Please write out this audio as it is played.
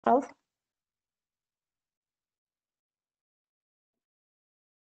Ralph?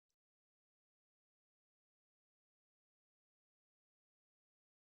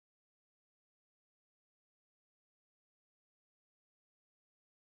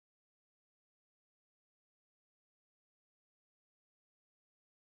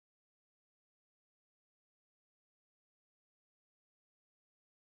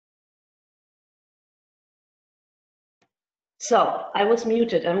 So, I was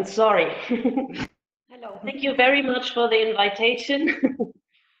muted, I'm sorry. Hello, thank you very much for the invitation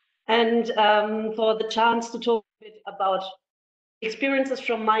and for the chance to talk a bit about experiences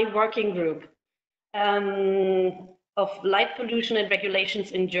from my working group of light pollution and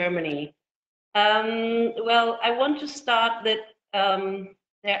regulations in Germany. Well, I want to start that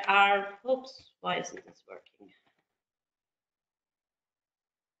there are, oops, why isn't this working?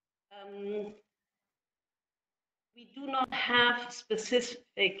 We do not have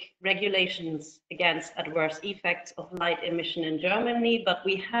specific regulations against adverse effects of light emission in Germany, but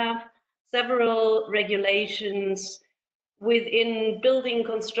we have several regulations within building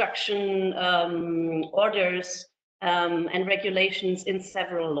construction orders and regulations in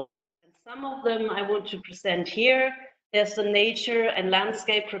several laws. And some of them I want to present here. There's the nature and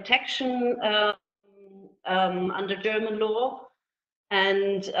landscape protection under German law.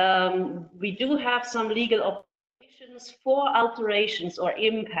 And we do have some legal obligations for alterations or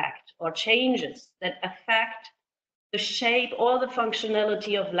impact or changes that affect the shape or the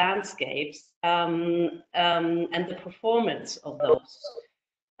functionality of landscapes and the performance of those.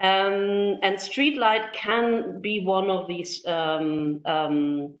 And street light can be one of these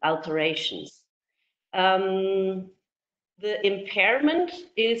alterations. The impairment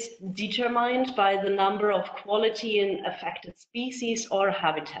is determined by the number of quality in affected species or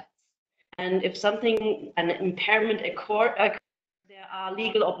habitats. And if something, an impairment occurs, there are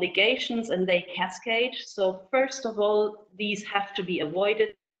legal obligations and they cascade. So first of all, these have to be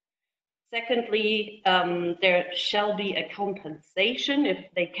avoided. Secondly, there shall be a compensation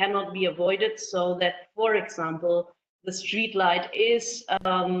if they cannot be avoided, so that, for example, the street light is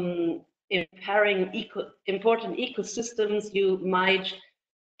impairing important ecosystems. You might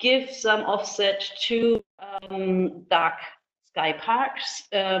give some offset to dark sky parks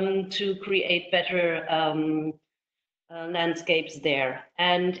to create better landscapes there.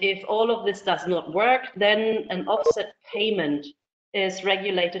 And if all of this does not work, then an offset payment is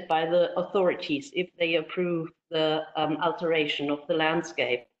regulated by the authorities if they approve the alteration of the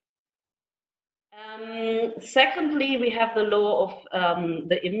landscape. Secondly, we have the law of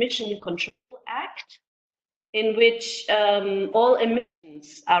the Emission Control Act, in which all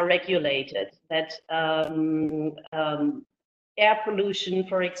emissions are regulated, that air pollution,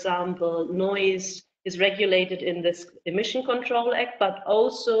 for example, noise is regulated in this Emission Control Act, but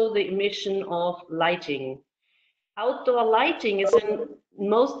also the emission of lighting. Outdoor lighting is in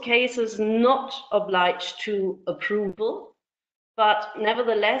most cases not obliged to approval, but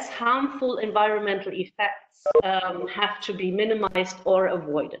nevertheless harmful environmental effects have to be minimized or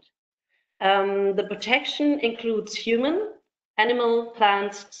avoided. The protection includes human, animal,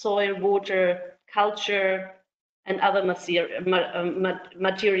 plants, soil, water, culture, and other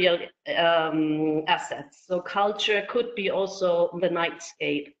material assets. So culture could be also the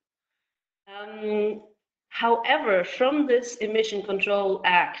nightscape. However, from this Emission Control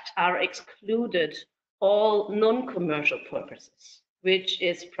Act are excluded all non-commercial purposes, which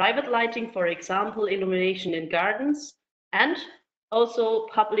is private lighting, for example, illumination in gardens, and also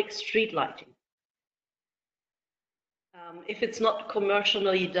public street lighting. If it's not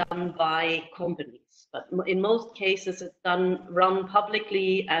commercially done by companies, but in most cases it's run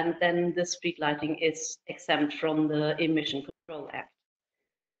publicly, and then the street lighting is exempt from the Emission Control Act.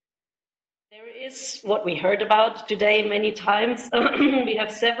 There is what we heard about today many times. We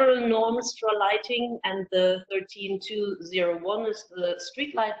have several norms for lighting, and the 13201 is the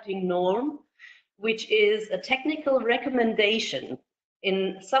street lighting norm, which is a technical recommendation.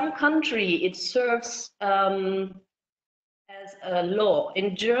 In some country, it serves as a law.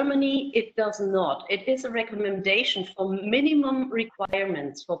 In Germany, it does not. It is a recommendation for minimum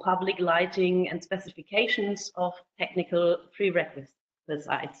requirements for public lighting and specifications of technical prerequisites.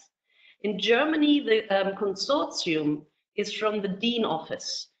 In Germany, the consortium is from the Dean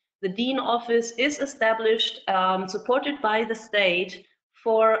Office. The Dean Office is established, supported by the state,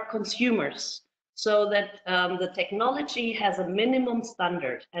 for consumers, so that the technology has a minimum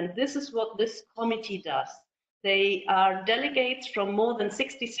standard. And this is what this committee does. They are delegates from more than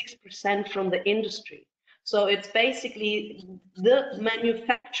 66% from the industry. So it's basically the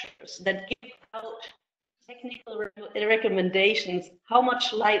manufacturers that give out technical recommendations how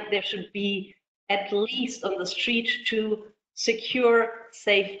much light there should be at least on the street to secure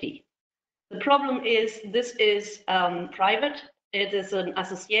safety. The problem is this is private, it is an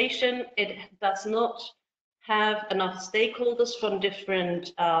association, it does not have enough stakeholders from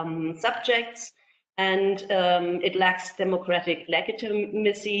different subjects, and it lacks democratic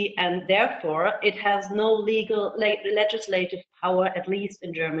legitimacy, and therefore it has no legal legislative power, at least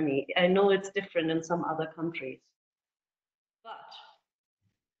in Germany. I know it's different in some other countries. But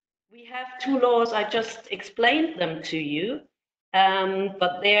we have two laws, I just explained them to you,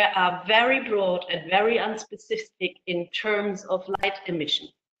 but they are very broad and very unspecific in terms of light emission.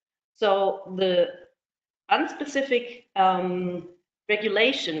 So the unspecific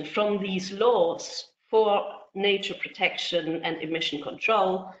regulation from these laws for nature protection and emission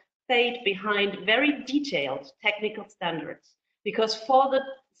control fade behind very detailed technical standards, because for the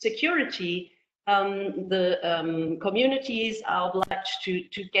security, the communities are obliged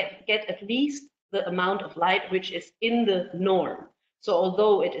to get at least the amount of light which is in the norm. So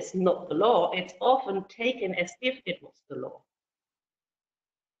although it is not the law, it's often taken as if it was the law.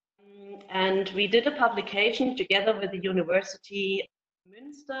 And we did a publication together with the University of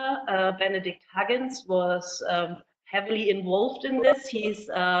Münster. Benedict Huggins was heavily involved in this. He's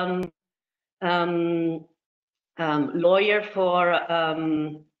lawyer for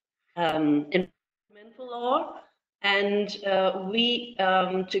environmental law, and we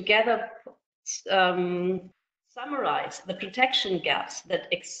together summarize the protection gaps that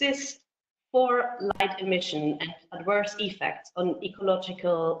exist for light emission and adverse effects on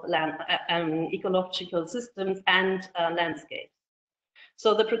ecological systems and landscapes.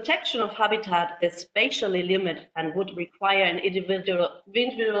 So the protection of habitat is spatially limited and would require an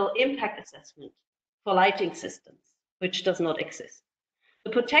individual impact assessment for lighting systems, which does not exist.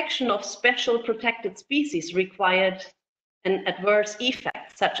 The protection of special protected species required an adverse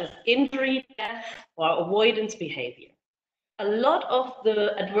effect, such as injury, death, or avoidance behavior. A lot of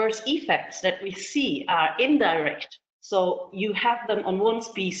the adverse effects that we see are indirect. So you have them on one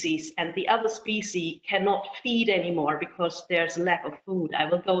species and the other species cannot feed anymore because there's a lack of food. I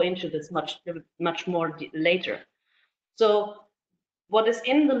will go into this much more later. So what is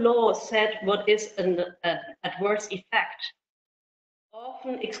in the law said what is an adverse effect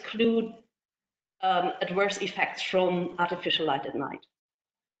often exclude adverse effects from artificial light at night.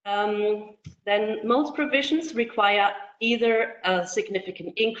 Then most provisions require either a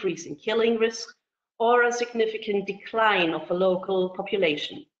significant increase in killing risk or a significant decline of a local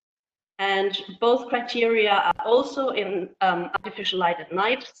population. And both criteria are also in artificial light at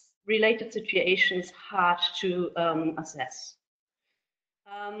night related situations hard to assess.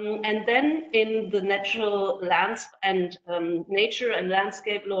 And then in the natural nature and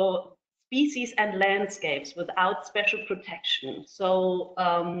landscape law, species and landscapes without special protection, so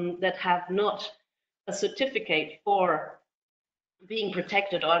that have not a certificate for being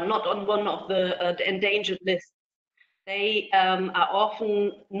protected or not on one of the endangered lists, they are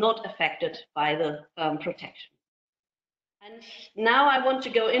often not affected by the protection. And now I want to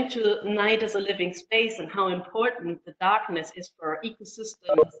go into night as a living space and how important the darkness is for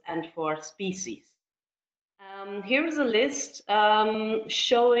ecosystems and for species. Here is a list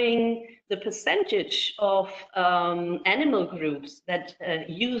showing the percentage of animal groups that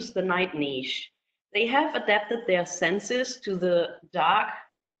use the night niche. They have adapted their senses to the dark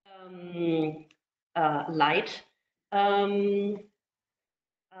light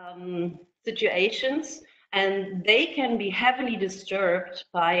situations, and they can be heavily disturbed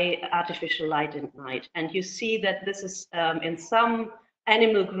by artificial light at night. And you see that this is in some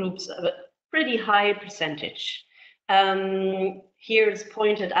animal groups a pretty high percentage. Here is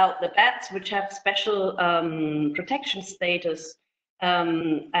pointed out the bats, which have special protection status,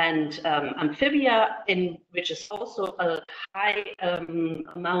 and amphibia, which is also a high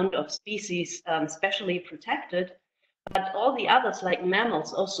amount of species specially protected. But all the others, like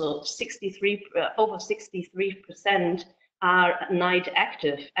mammals, also over 63% are night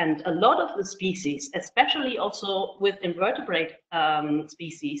active. And a lot of the species, especially also with invertebrate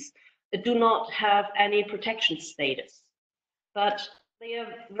species, do not have any protection status. But they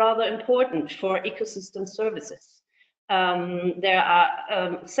are rather important for ecosystem services. There are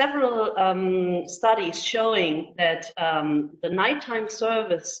several studies showing that the nighttime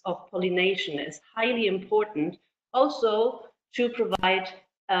service of pollination is highly important, also to provide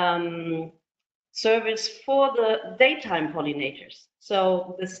service for the daytime pollinators.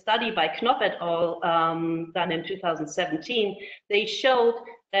 So the study by Knopf et al. Done in 2017, they showed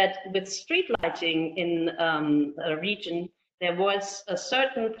that with street lighting in a region, there was a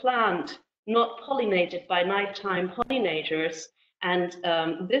certain plant not pollinated by nighttime pollinators, and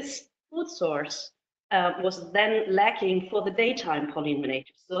this food source was then lacking for the daytime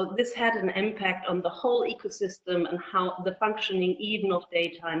pollinators. So this had an impact on the whole ecosystem and how the functioning even of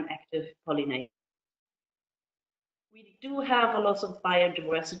daytime active pollinators. We do have a loss of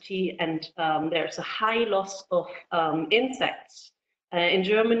biodiversity, and there's a high loss of insects. In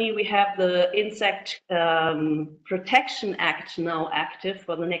Germany, we have the Insect Protection Act now active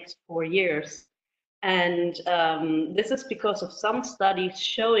for the next 4 years. And this is because of some studies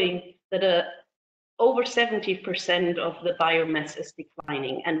showing that over 70% of the biomass is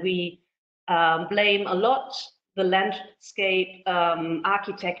declining. And we blame a lot the landscape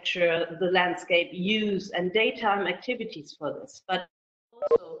architecture, the landscape use, and daytime activities for this, but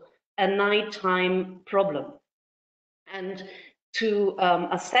also a nighttime problem. And to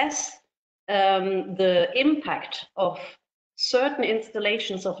assess the impact of certain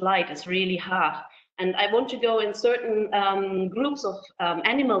installations of light is really hard. And I want to go in certain groups of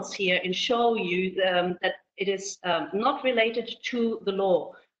animals here and show you that it is not related to the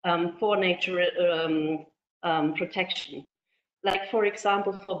law for nature protection. Like, for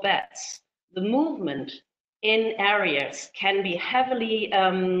example, for bats, the movement in areas can be heavily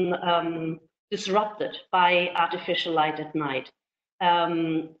disrupted by artificial light at night.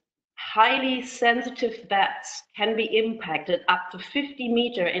 Highly sensitive bats can be impacted up to 50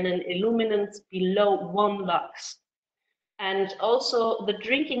 meters in an illuminance below 1 lux. And also the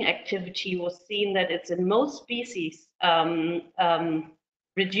drinking activity was seen that it's in most species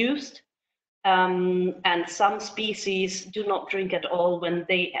reduced, and some species do not drink at all when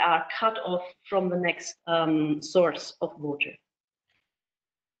they are cut off from the next source of water.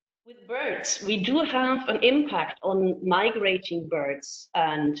 With birds, we do have an impact on migrating birds,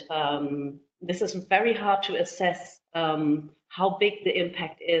 and this is very hard to assess how big the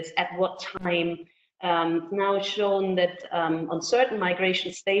impact is, at what time. Now it's shown that on certain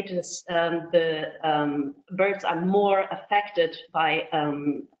migration status, the birds are more affected by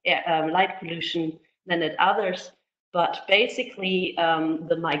light pollution than at others, but basically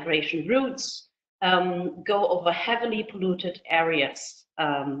the migration routes go over heavily polluted areas.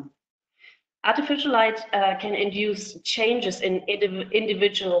 Artificial light can induce changes in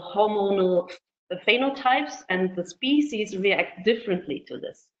individual hormonal phenotypes, and the species react differently to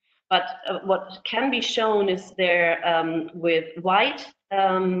this. But what can be shown is there with white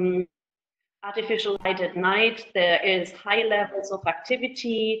artificial light at night, there is high levels of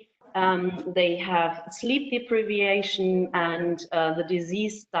activity, they have sleep deprivation, and the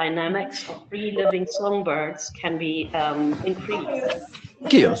disease dynamics of free living songbirds can be increased.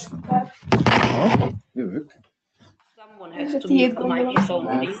 Someone has to mute the microphone,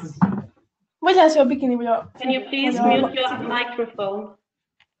 please. Can you please mute your microphone?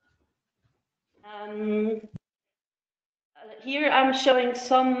 Here I'm showing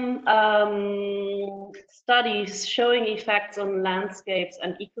some studies showing effects on landscapes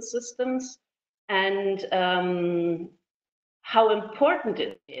and ecosystems, and how important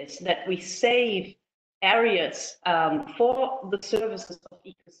it is that we save areas for the services of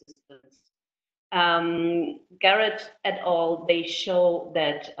ecosystems. Garrett et al., they show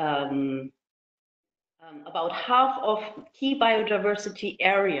that about half of key biodiversity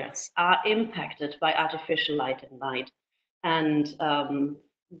areas are impacted by artificial light at night. And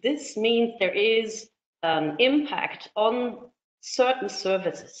this means there is impact on certain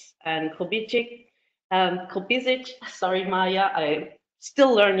services. And Kobizic, sorry Maya, I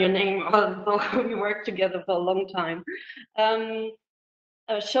still learn your name, although we worked together for a long time,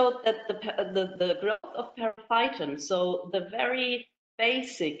 showed that the growth of periphyton, so the very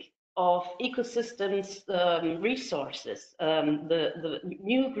basic of ecosystems resources, the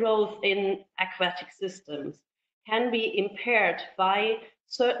new growth in aquatic systems can be impaired by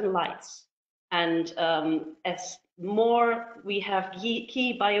certain lights. And as more we have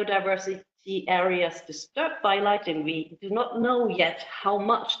key biodiversity areas disturbed by lighting, we do not know yet how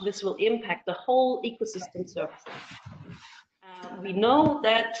much this will impact the whole ecosystem services. We know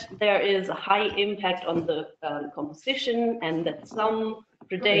that there is a high impact on the composition, and that some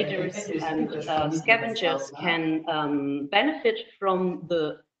predators and scavengers can benefit from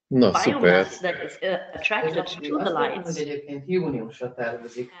the biomass that is attracted to the lights.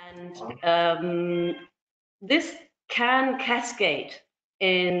 And this can cascade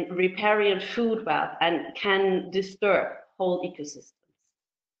in riparian food web and can disturb whole ecosystems.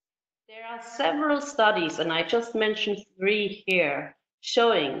 There are several studies, and I just mentioned 3 here,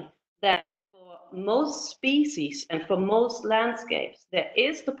 showing that for most species and for most landscapes, there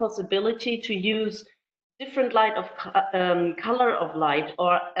is the possibility to use different light of color of light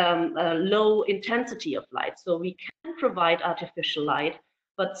or low intensity of light. So we can provide artificial light,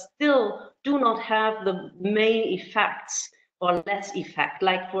 but still do not have the main effects or less effect.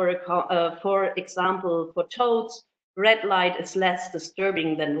 Like for example, for toads, red light is less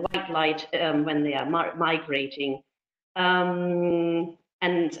disturbing than white light when they are migrating. And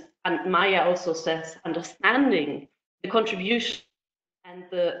Maya also says understanding the contribution and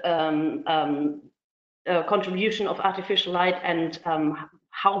the contribution of artificial light and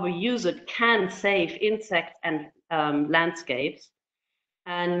how we use it can save insects and landscapes.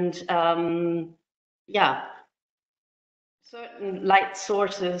 And yeah, certain light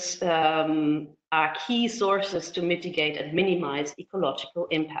sources are key sources to mitigate and minimize ecological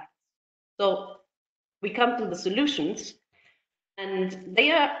impacts. So we come to the solutions, and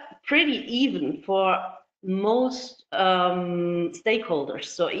they are pretty even for most stakeholders.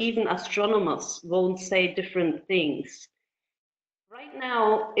 So even astronomers won't say different things. Right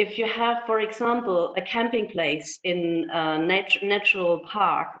now, if you have, for example, a camping place in a natural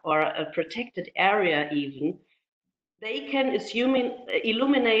park or a protected area even, they can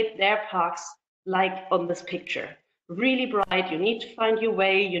illuminate their parks like on this picture. Really bright, you need to find your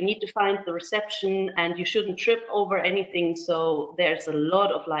way, you need to find the reception, and you shouldn't trip over anything, so there's a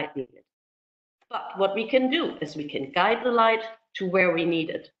lot of light needed. But what we can do is we can guide the light to where we need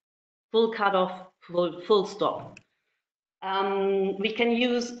it. Full cutoff, full stop. We can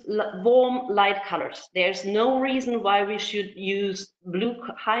use warm light colors. There's no reason why we should use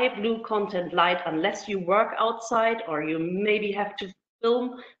high blue content light unless you work outside or you maybe have to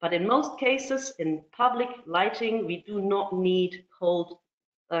film. But in most cases, in public lighting, we do not need cold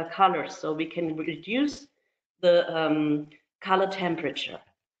colors. So we can reduce the color temperature.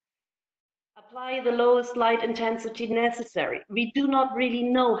 Apply the lowest light intensity necessary. We do not really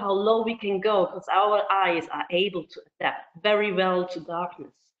know how low we can go because our eyes are able to adapt very well to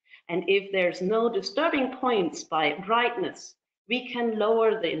darkness. And if there's no disturbing points by brightness, we can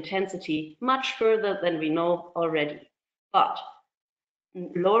lower the intensity much further than we know already. But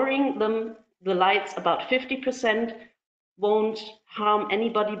lowering the lights about 50% won't harm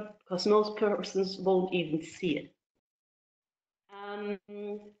anybody because most persons won't even see it.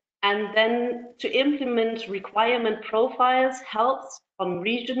 And then to implement requirement profiles helps on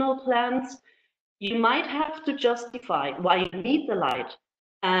regional plans. You might have to justify why you need the light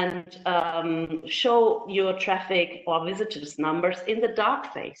and show your traffic or visitors numbers in the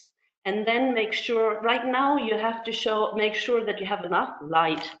dark phase. And then make sure, right now you have to make sure that you have enough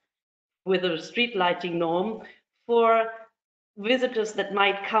light with a street lighting norm for visitors that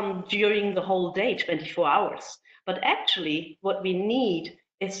might come during the whole day, 24 hours. But actually what we need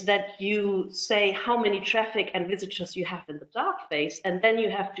is that you say how many traffic and visitors you have in the dark phase, and then you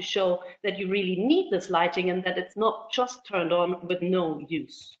have to show that you really need this lighting and that it's not just turned on with no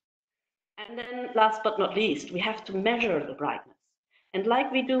use. And then last but not least, we have to measure the brightness. And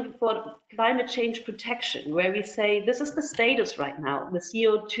like we do for climate change protection, where we say this is the status right now, the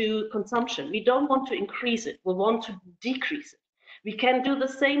CO2 consumption. We don't want to increase it, we want to decrease it. We can do the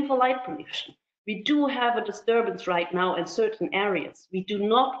same for light pollution. We do have a disturbance right now in certain areas. We do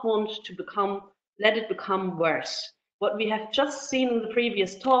not want to let it become worse. What we have just seen in the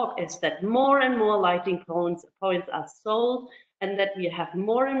previous talk is that more and more lighting points are sold and that we have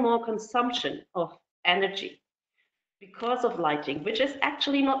more and more consumption of energy because of lighting, which is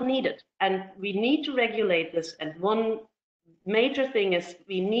actually not needed. And we need to regulate this. And one major thing is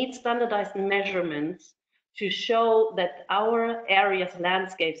we need standardized measurements to show that our areas,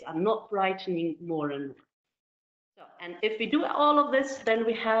 landscapes are not brightening more and more. So, and if we do all of this, then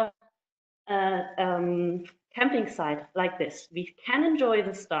we have a camping site like this. We can enjoy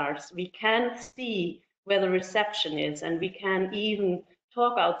the stars, we can see where the reception is, and we can even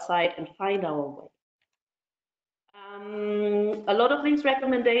talk outside and find our way. A lot of these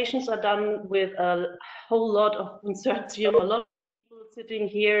recommendations are done with a whole lot of consortium, a lot of people sitting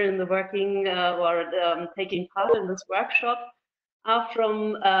here in the working or taking part in this workshop are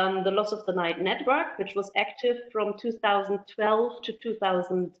from the Loss of the Night Network, which was active from 2012 to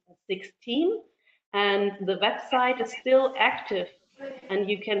 2016. And the website is still active, and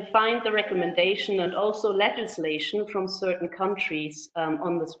you can find the recommendation and also legislation from certain countries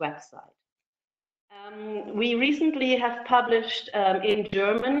on this website. We recently have published in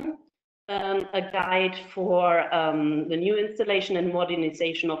German a guide for the new installation and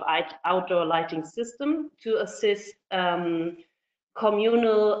modernization of outdoor lighting system to assist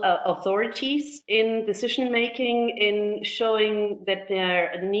communal authorities in decision making, in showing that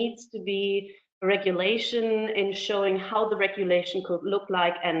there needs to be regulation, in showing how the regulation could look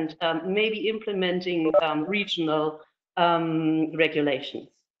like, and maybe implementing regional regulations.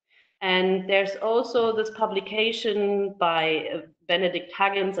 And there's also this publication by Benedict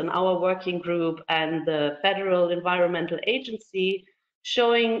Huggins and our working group and the Federal Environmental Agency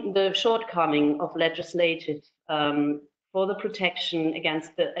showing the shortcoming of legislation for the protection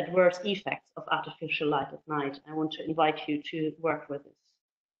against the adverse effects of artificial light at night. I want to invite you to work with this.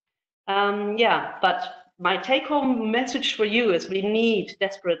 Yeah, but my take-home message for you is we need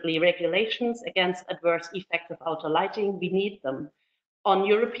desperately regulations against adverse effects of outer lighting. We need them on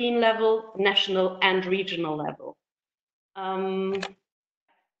European level, national and regional level.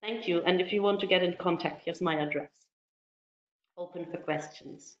 Thank you. And if you want to get in contact, here's my address. Open for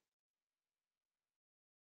questions.